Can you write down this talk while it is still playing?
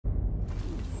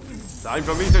Time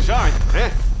for me to shine, eh?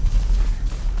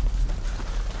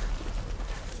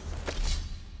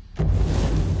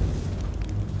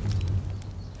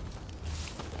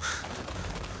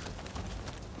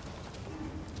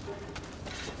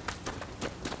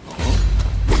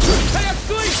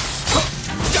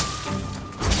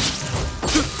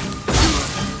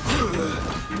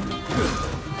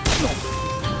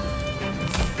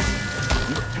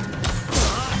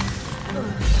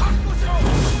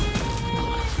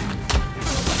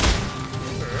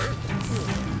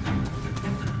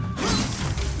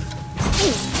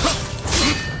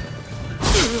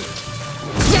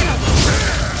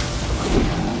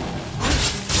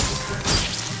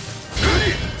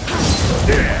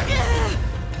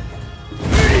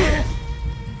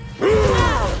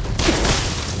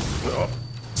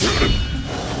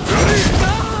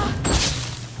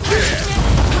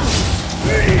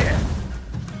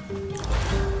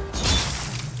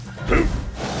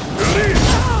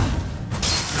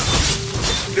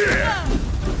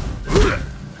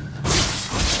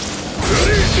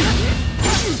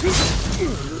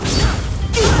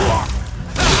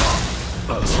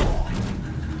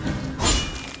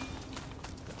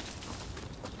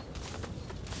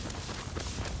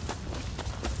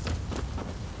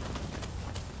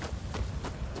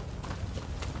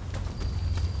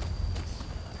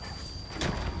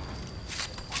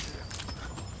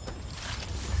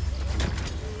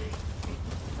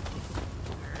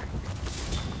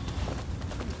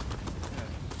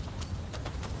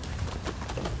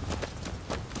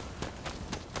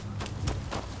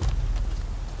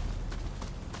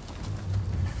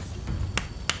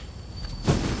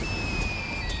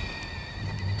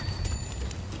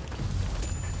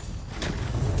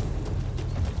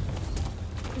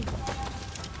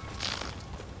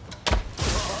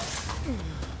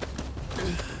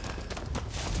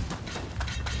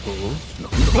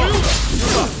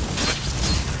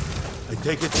 I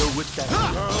take it you're with that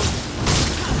girl?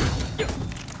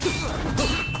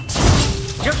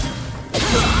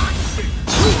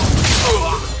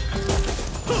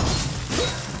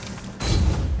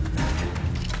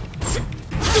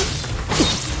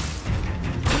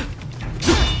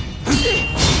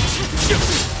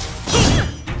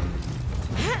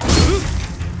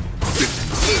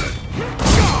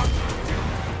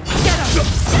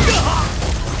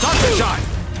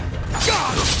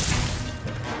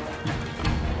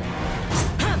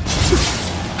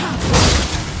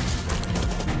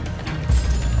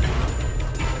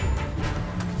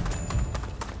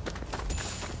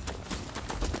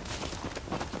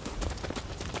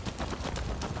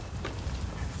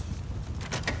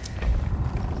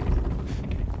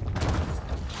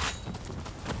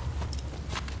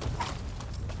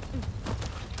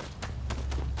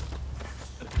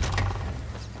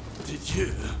 Did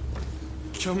you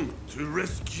come to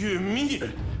rescue me?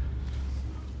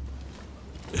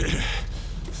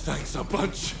 Thanks a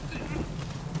bunch.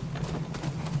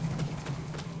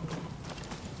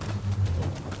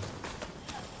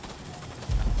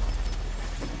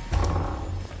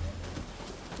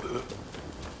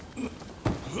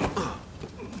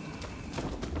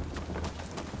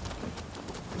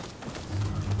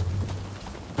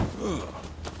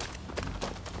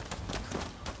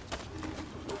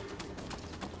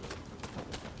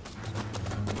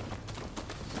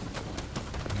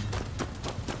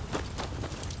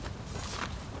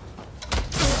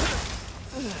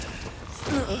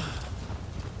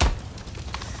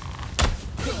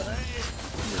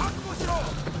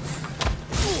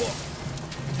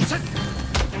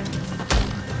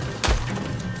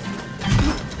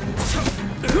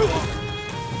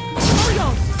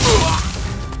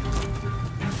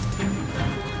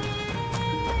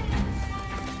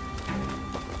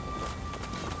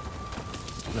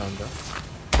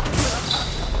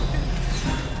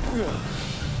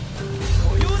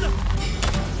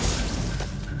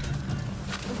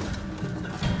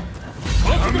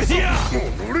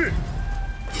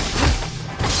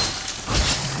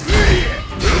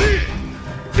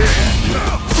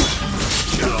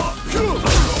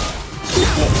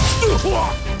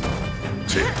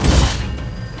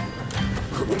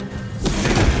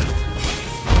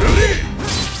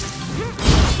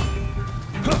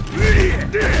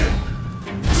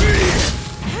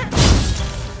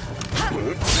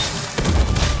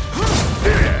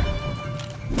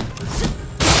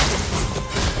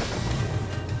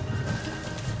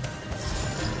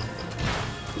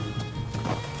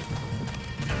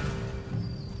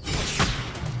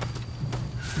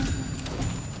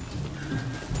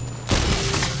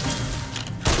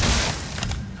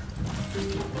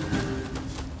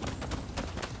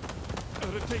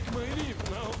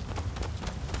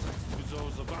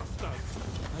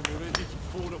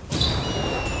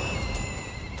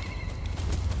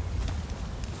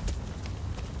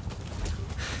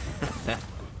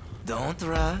 Don't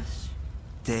rush.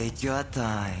 Take your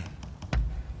time.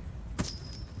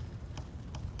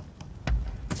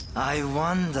 I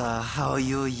wonder how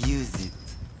you use it.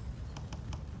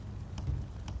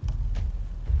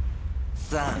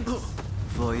 Thanks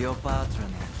for your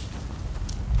patronage.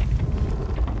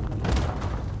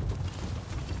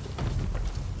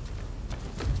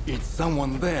 It's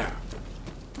someone there.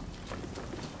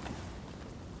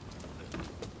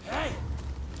 Hey!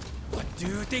 What do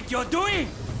you think you're doing?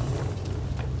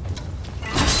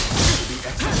 The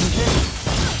execution.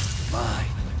 Fine.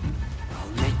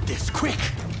 I'll make this quick.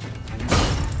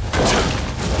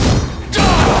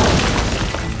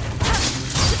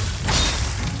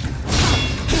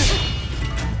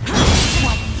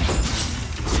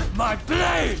 My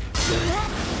blade!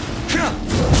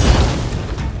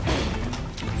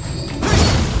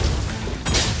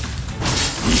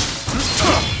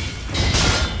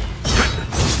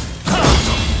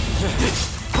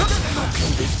 How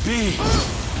can this be?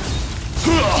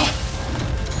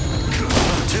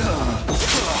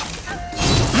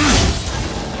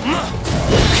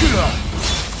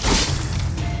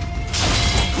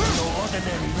 No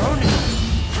ordinary Ronin.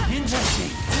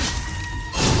 Interesting.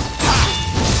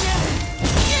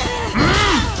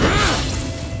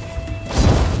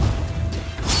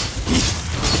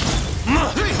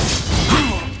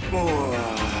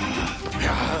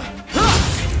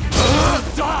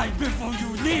 Die before you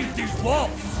leave these walls!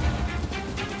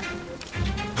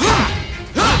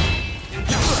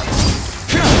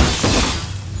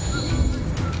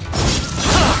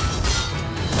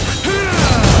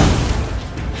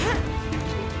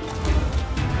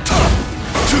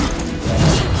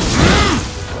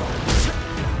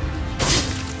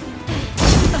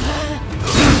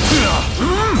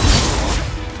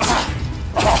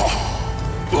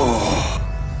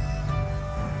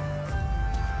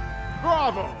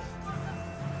 Bravo!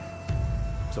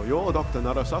 So you're Dr.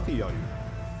 Narasaki, are you?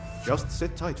 Just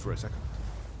sit tight for a second.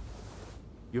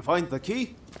 You find the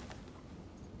key?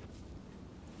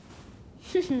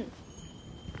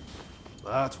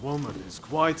 That woman is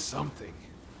quite something.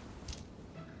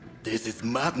 This is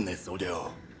madness,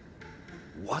 Odeo.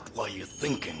 What were you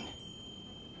thinking?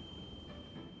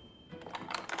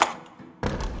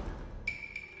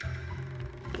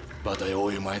 But I owe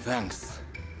you my thanks.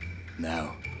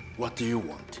 Now, what do you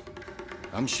want?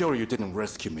 I'm sure you didn't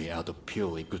rescue me out of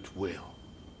purely goodwill.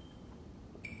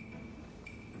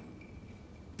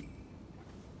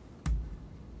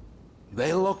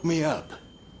 They locked me up,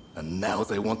 and now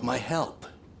they want my help.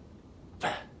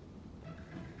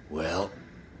 Well,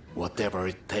 whatever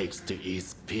it takes to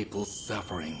ease people's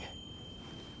suffering.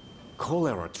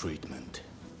 Cholera treatment.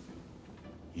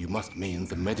 You must mean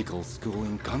the medical school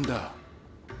in Kanda.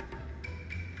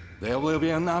 There will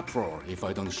be an uproar if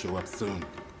I don't show up soon.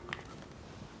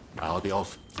 I'll be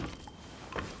off.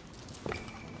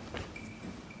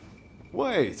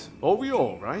 Wait, oh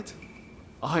Ryo, right?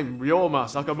 I'm Ryoma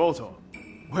Sakamoto.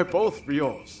 We're both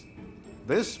Ryos.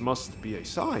 This must be a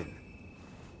sign.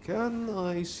 Can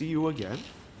I see you again?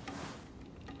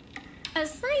 A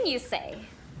sign, you say?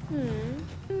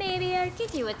 Maybe I'll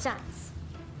give you a chance.